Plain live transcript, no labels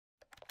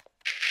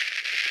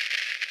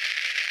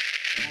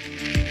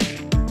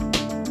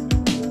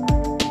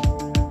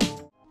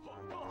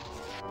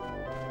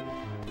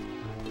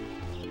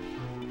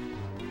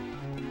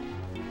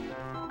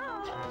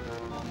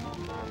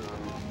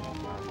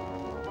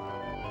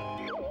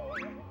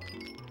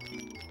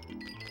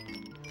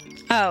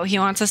Oh, he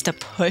wants us to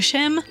push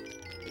him?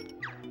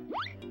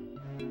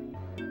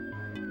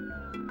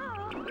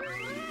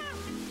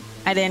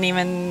 I didn't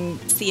even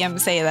see him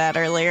say that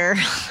earlier.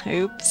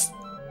 Oops.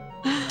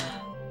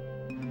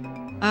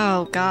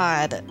 Oh,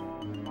 God.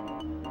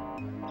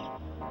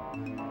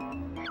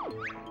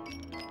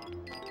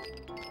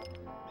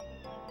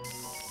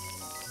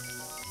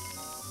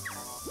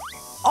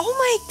 Oh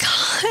my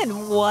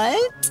God,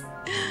 what?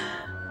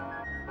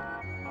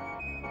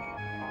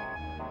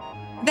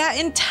 That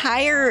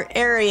entire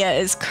area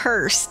is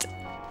cursed.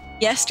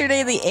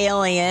 Yesterday the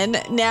alien,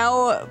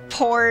 now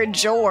poor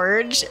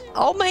George.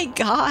 Oh my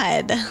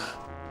God.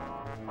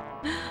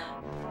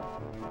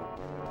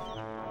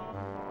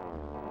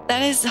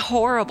 That is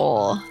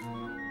horrible.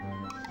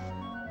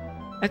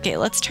 Okay,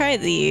 let's try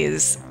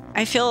these.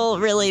 I feel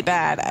really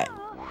bad.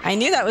 I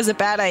knew that was a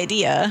bad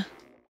idea.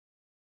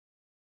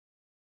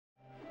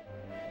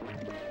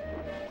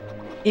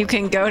 You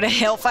can go to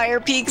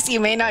Hailfire Peaks, you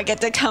may not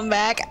get to come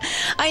back.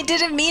 I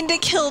didn't mean to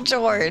kill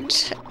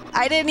George.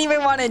 I didn't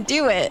even want to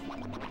do it.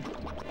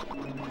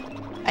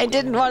 I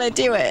didn't want to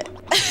do it.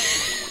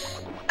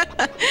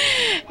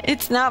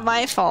 It's not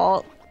my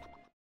fault.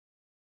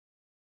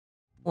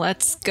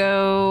 Let's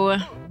go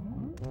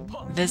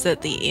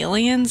visit the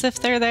aliens if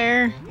they're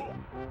there.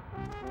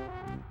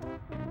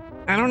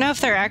 I don't know if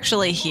they're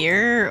actually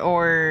here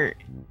or...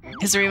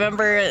 Because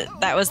remember,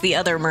 that was the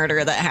other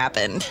murder that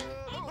happened.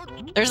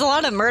 There's a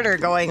lot of murder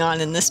going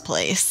on in this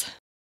place.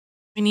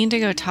 We need to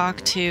go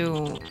talk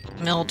to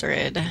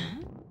Mildred.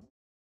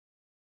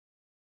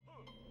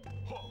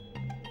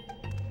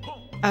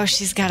 Oh,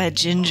 she's got a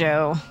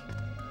Jinjo.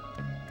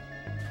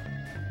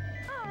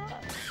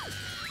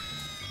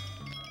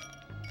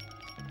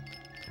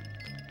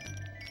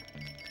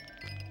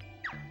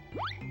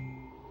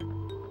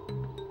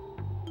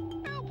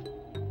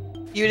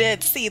 You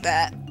didn't see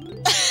that.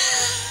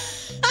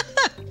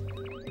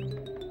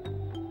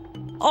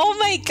 Oh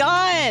my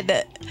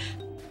God!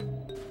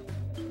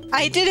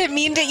 I didn't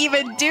mean to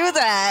even do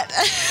that.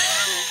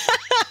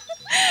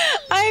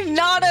 I'm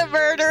not a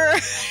murderer.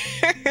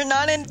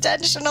 Not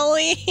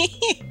intentionally.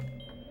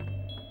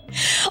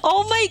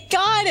 Oh my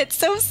God, it's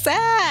so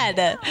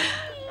sad.